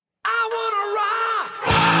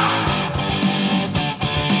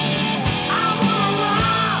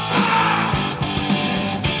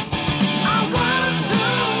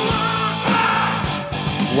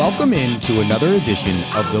Welcome into another edition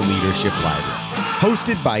of the Leadership Library,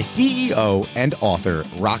 hosted by CEO and author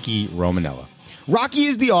Rocky Romanella. Rocky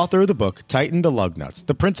is the author of the book Tighten the Lug Nuts,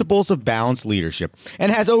 The Principles of Balanced Leadership,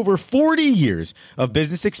 and has over 40 years of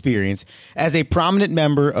business experience as a prominent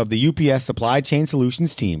member of the UPS Supply Chain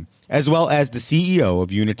Solutions team, as well as the CEO of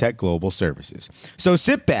Unitech Global Services. So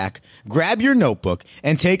sit back, grab your notebook,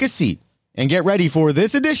 and take a seat, and get ready for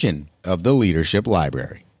this edition of the Leadership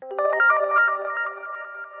Library.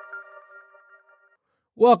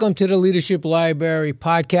 Welcome to the Leadership Library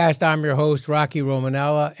podcast. I'm your host, Rocky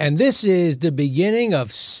Romanella, and this is the beginning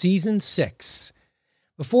of Season 6.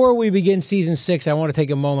 Before we begin Season 6, I want to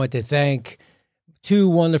take a moment to thank two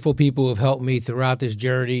wonderful people who have helped me throughout this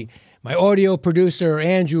journey. My audio producer,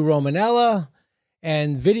 Andrew Romanella,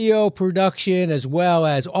 and video production, as well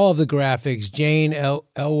as all of the graphics, Jane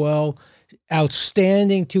Elwell.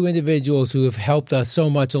 Outstanding two individuals who have helped us so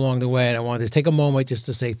much along the way, and I wanted to take a moment just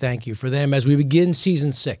to say thank you for them as we begin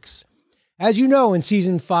Season 6. As you know, in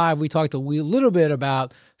Season 5, we talked a little bit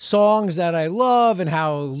about songs that I love and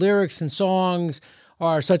how lyrics and songs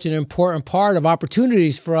are such an important part of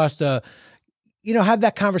opportunities for us to, have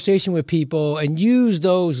that conversation with people and use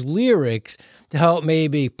those lyrics to help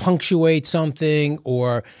maybe punctuate something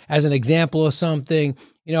or as an example of something.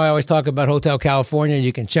 I always talk about Hotel California.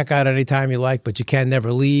 You can check out anytime you like, but you can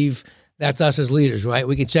never leave. That's us as leaders, right?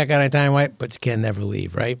 We can check out anytime, right? But you can never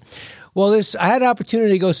leave, right? Well, I had an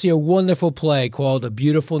opportunity to go see a wonderful play called A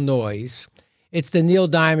Beautiful Noise. It's the Neil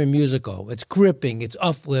Diamond musical. It's gripping. It's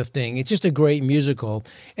uplifting. It's just a great musical.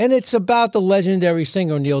 And it's about the legendary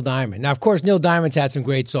singer Neil Diamond. Now, of course, Neil Diamond's had some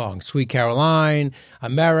great songs. Sweet Caroline,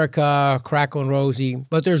 America, Crackle and Rosie.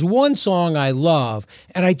 But there's one song I love,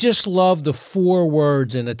 and I just love the 4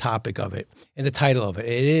 words in the topic of it, in the title of it.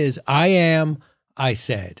 It is, I Am, I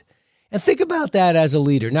Said. And think about that as a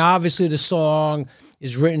leader. Now, obviously, the song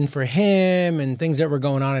is written for him and things that were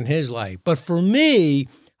going on in his life. But for me,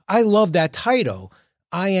 I love that title,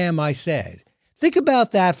 I Am, I Said. Think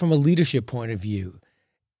about that from a leadership point of view.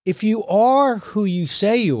 If you are who you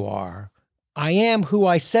say you are, I am who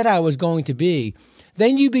I said I was going to be,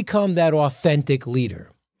 then you become that authentic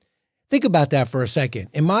leader. Think about that for a second.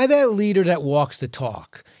 Am I that leader that walks the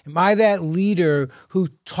talk? Am I that leader who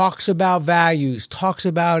talks about values, talks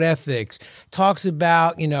about ethics, talks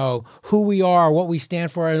about, who we are, what we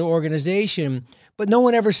stand for as an organization, but no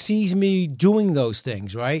one ever sees me doing those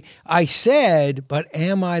things, right? I said, but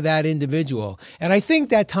am I that individual? And I think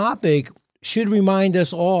that topic should remind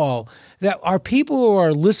us all that our people who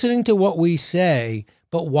are listening to what we say,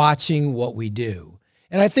 but watching what we do.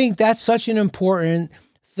 And I think that's such an important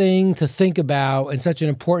thing to think about and such an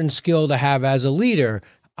important skill to have as a leader.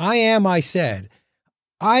 I am, I said.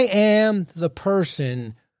 I am the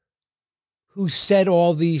person who said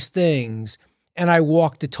all these things, and I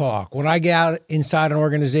walk the talk. When I get out inside an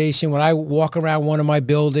organization, when I walk around one of my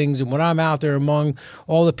buildings, and when I'm out there among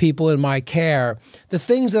all the people in my care, the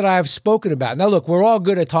things that I've spoken about. Now, look, we're all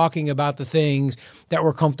good at talking about the things that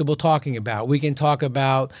we're comfortable talking about. We can talk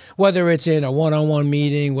about whether it's in a one-on-one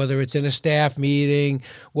meeting, whether it's in a staff meeting,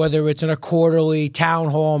 whether it's in a quarterly town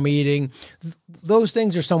hall meeting. Those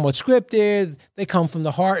things are somewhat scripted. They come from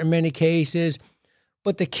the heart in many cases.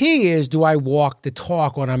 But the key is, do I walk the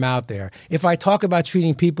talk when I'm out there? If I talk about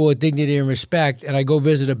treating people with dignity and respect and I go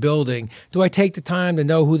visit a building, do I take the time to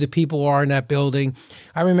know who the people are in that building?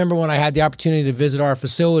 I remember when I had the opportunity to visit our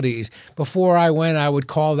facilities, before I went, I would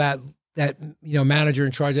call that manager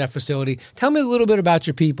in charge of that facility. Tell me a little bit about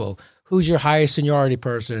your people. Who's your highest seniority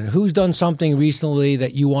person? Who's done something recently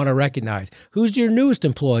that you want to recognize? Who's your newest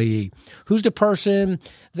employee? Who's the person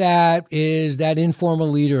that is that informal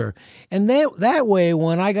leader? And that way,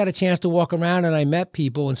 when I got a chance to walk around and I met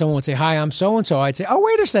people and someone would say, hi, I'm so-and-so, I'd say, oh,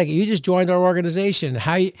 wait a second, you just joined our organization.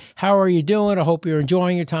 How are you doing? I hope you're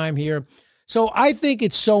enjoying your time here. So I think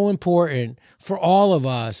it's so important for all of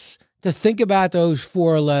us to think about those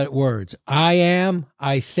 4 words. I am,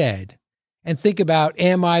 I said. And think about,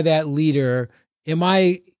 am I that leader? Am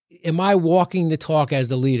I walking the talk as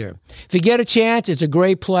the leader? If you get a chance, it's a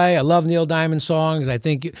great play. I love Neil Diamond songs. I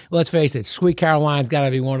think, let's face it, Sweet Caroline's got to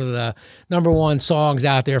be one of the number 1 songs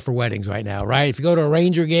out there for weddings right now, right? If you go to a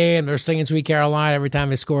Ranger game, they're singing Sweet Caroline every time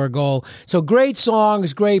they score a goal. So great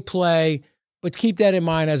songs, great play, but keep that in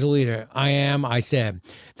mind as a leader. I am, I said.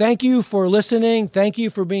 Thank you for listening. Thank you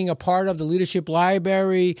for being a part of the Leadership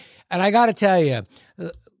Library. And I got to tell you,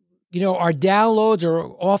 our downloads are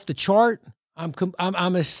off the chart.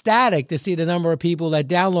 I'm ecstatic to see the number of people that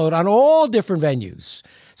download on all different venues.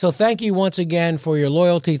 So thank you once again for your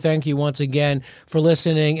loyalty. Thank you once again for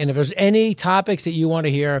listening. And if there's any topics that you want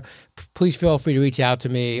to hear, please feel free to reach out to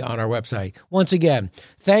me on our website. Once again,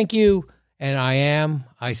 thank you. And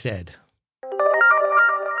I said.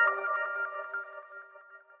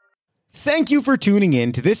 Thank you for tuning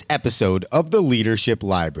in to this episode of The Leadership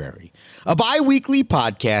Library, a bi-weekly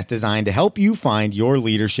podcast designed to help you find your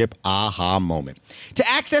leadership aha moment. To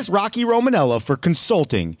access Rocky Romanella for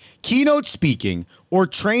consulting, keynote speaking, or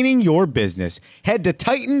training your business, head to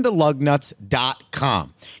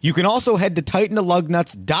TightenTheLugnuts.com. You can also head to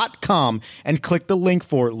TightenTheLugnuts.com and click the link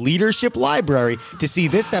for Leadership Library to see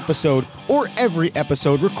this episode or every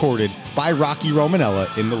episode recorded by Rocky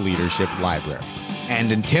Romanella in the Leadership Library.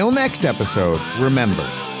 And until next episode, remember,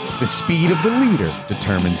 the speed of the leader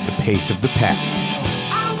determines the pace of the pack.